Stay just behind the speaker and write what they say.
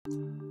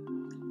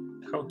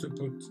how to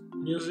put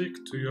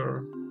music to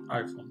your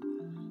iPhone.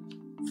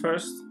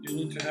 First, you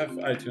need to have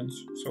iTunes.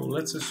 So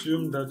let's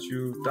assume that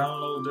you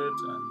downloaded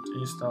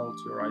and installed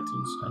your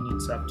iTunes and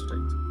it's up to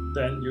date.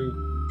 Then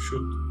you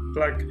should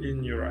plug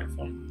in your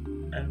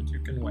iPhone and you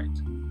can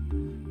wait.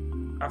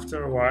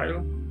 After a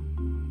while,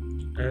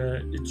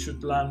 it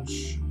should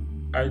launch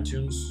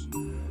iTunes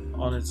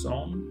on its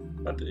own,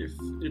 but if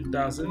it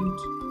doesn't,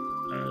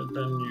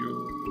 then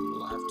you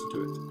will have to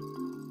do it.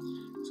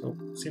 So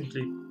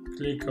simply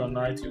click on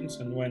iTunes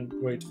and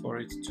wait for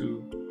it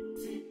to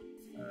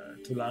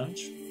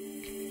launch.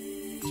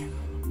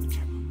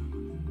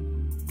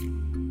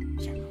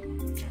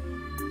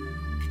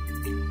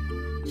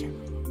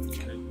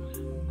 Okay.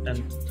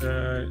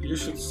 And you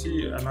should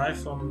see an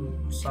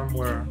iPhone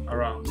somewhere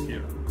around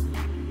here.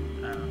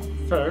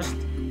 First,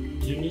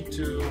 you need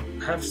to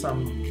have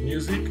some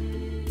music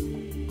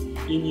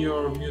in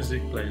your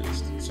music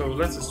playlist. So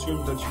let's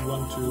assume that you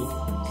want to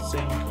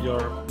sing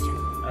your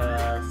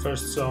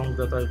first song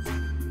that I've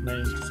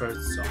named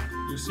first song.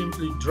 You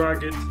simply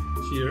drag it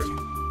here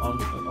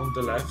on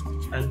the left,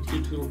 and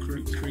it will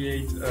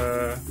create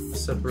a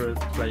separate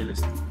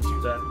playlist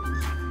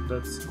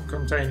that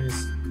contains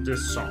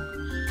this song.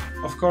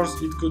 Of course,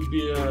 it could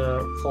be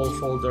a whole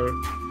folder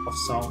of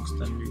songs,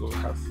 then you will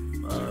have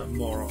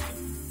more of them.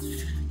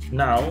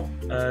 Now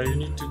you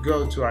need to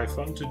go to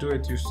iPhone. To do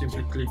it, you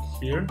simply click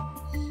here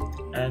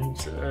and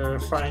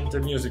find the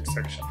music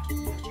section.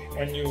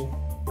 When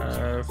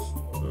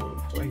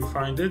you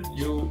find it,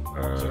 you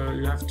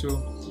have to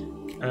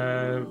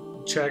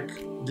check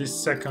this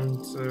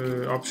second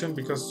option,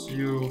 because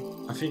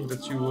I think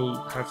that you will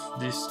have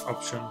this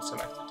option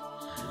selected.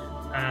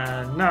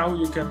 And now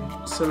you can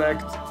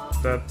select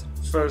that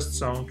first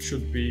song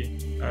should be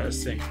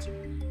synced.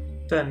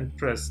 Then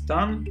press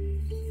done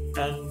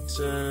and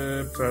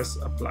press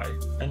apply.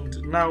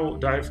 And now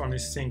the iPhone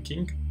is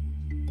syncing.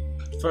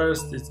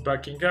 First it's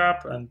backing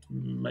up and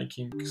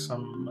making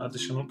some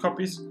additional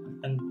copies,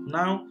 and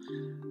now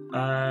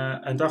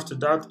and after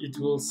that it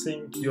will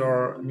sync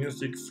your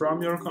music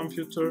from your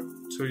computer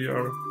to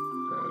your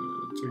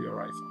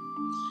iPhone.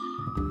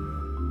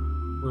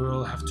 We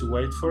will have to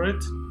wait for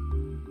it.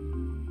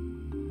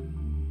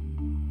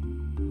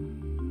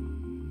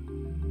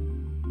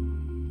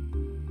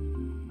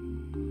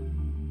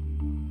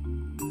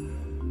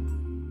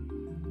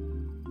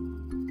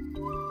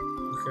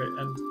 Okay,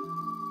 and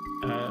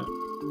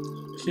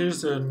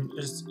here's an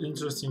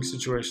interesting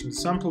situation. The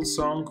sample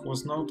song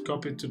was not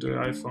copied to the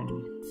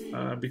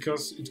iPhone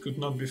because it could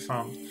not be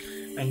found.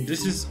 And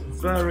this is a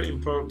very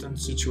important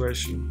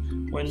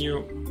situation. When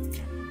you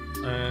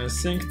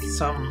synced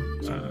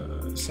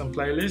some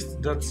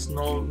playlist that's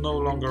no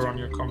longer on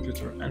your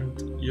computer,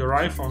 and your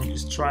iPhone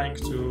is trying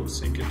to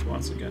sync it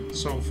once again.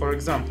 So, for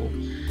example,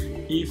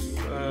 if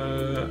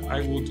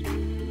I would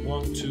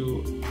want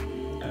to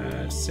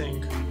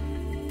sync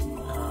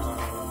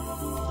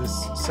this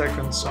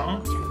second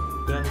song,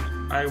 then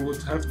I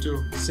would have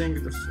to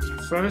sing the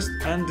first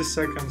and the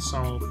second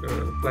song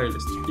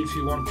playlist if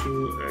you want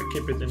to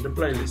keep it in the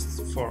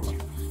playlist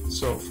format.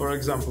 So, for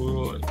example, we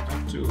will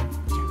have to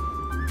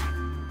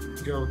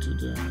go to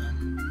the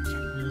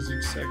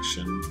music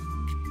section,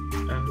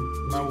 and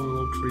now we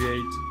will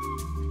create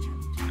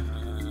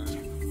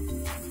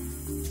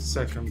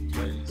second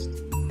playlist.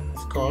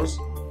 Of course,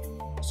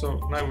 so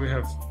now we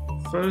have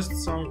first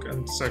song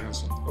and second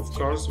song. Of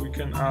course, we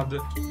can add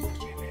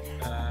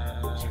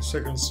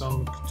second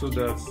song to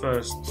the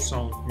first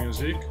song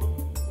music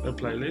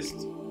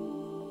playlist,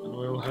 and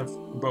we will have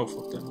both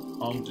of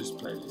them on this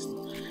playlist.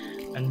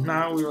 And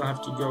now we will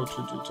have to go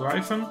to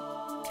iPhone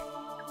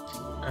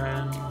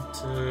and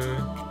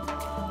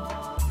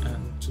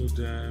to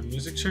the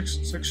music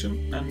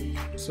section and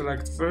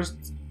select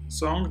first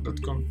song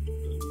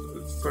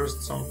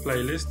first song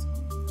playlist,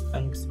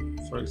 and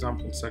for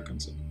example second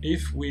song.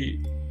 If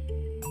we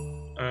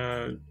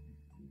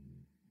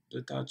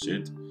detach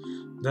it,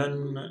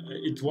 then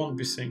it won't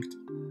be synced.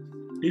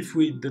 If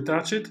we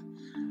detach it,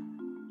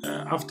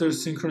 after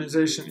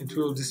synchronization it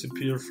will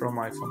disappear from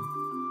iPhone,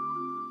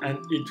 and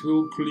it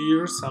will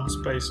clear some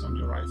space on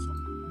your iPhone.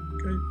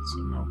 Okay, so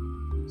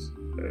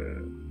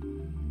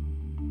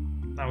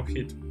now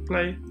hit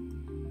play,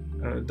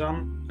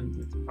 done, and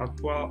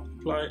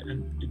apply,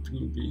 and it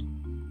will be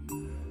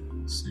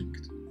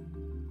synced.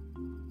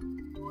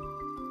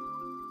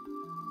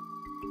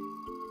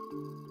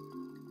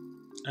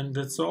 And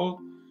that's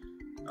all.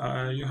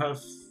 You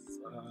have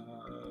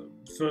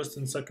first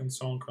and second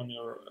song on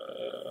your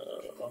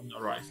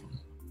iPhone.